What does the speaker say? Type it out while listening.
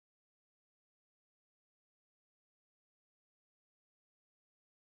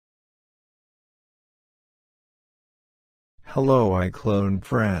Hello iClone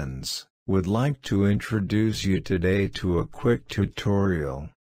friends, would like to introduce you today to a quick tutorial.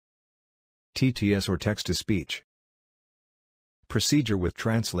 TTS or text-to-speech. Procedure with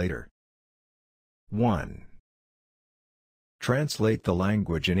translator. 1. Translate the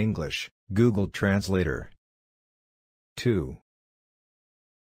language in English, Google Translator. 2.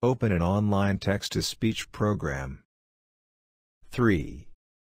 Open an online text-to-speech program. 3.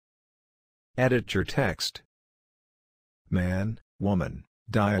 Edit your text. Man, woman,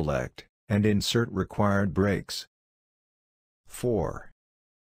 dialect, and insert required breaks. 4.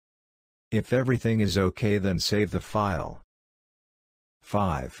 If everything is okay, then save the file.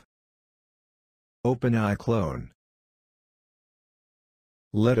 5. Open iclone.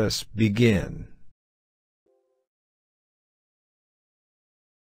 Let us begin.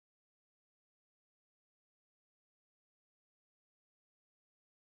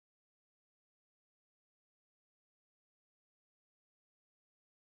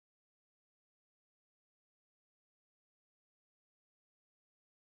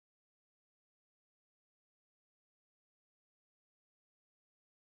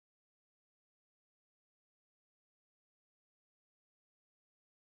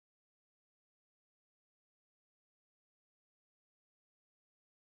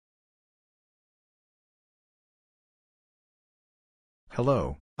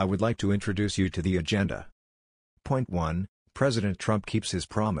 Hello, I would like to introduce you to the agenda. Point 1, President Trump keeps his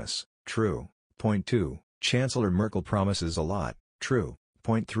promise, true. Point 2, Chancellor Merkel promises a lot, true.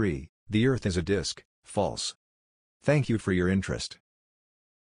 Point 3, the Earth is a disk, false. Thank you for your interest.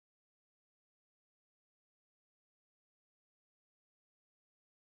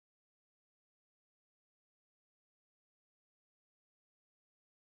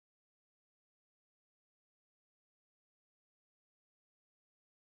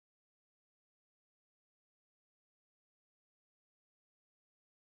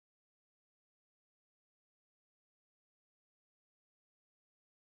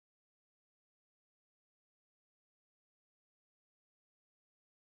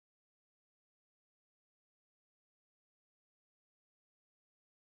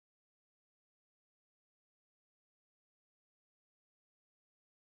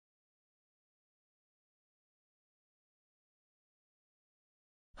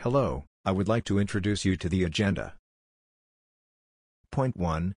 Hello, I would like to introduce you to the agenda. Point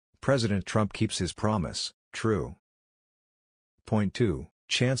 1, President Trump keeps his promise, true. Point 2,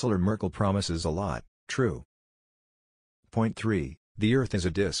 Chancellor Merkel promises a lot, true. Point 3, the Earth is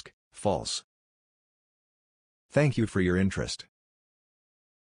a disk, false. Thank you for your interest.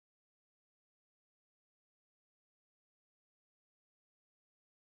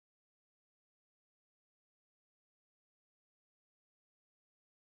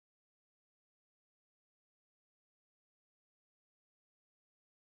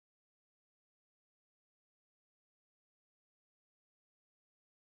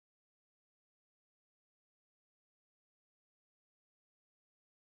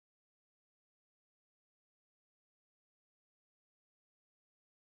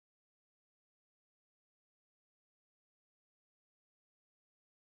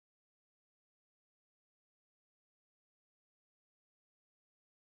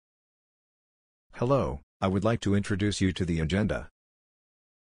 Hello, I would like to introduce you to the agenda.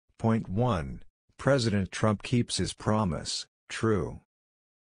 Point 1, President Trump keeps his promise, true.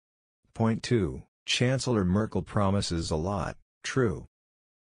 Point 2, Chancellor Merkel promises a lot, true.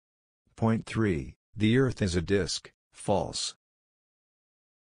 Point 3, the Earth is a disk, false.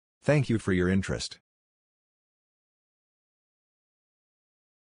 Thank you for your interest.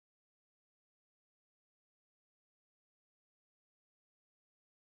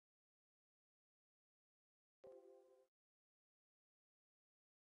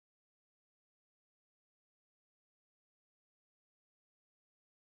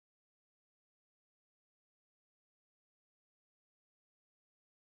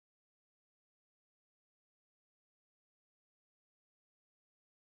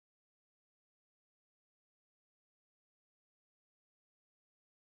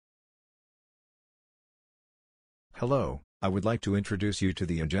 Hello, I would like to introduce you to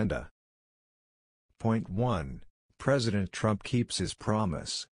the agenda. Point 1, President Trump keeps his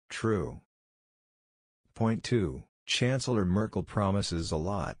promise, true. Point 2, Chancellor Merkel promises a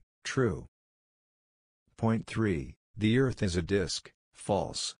lot, true. Point 3, the Earth is a disk,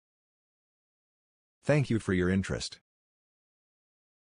 false. Thank you for your interest.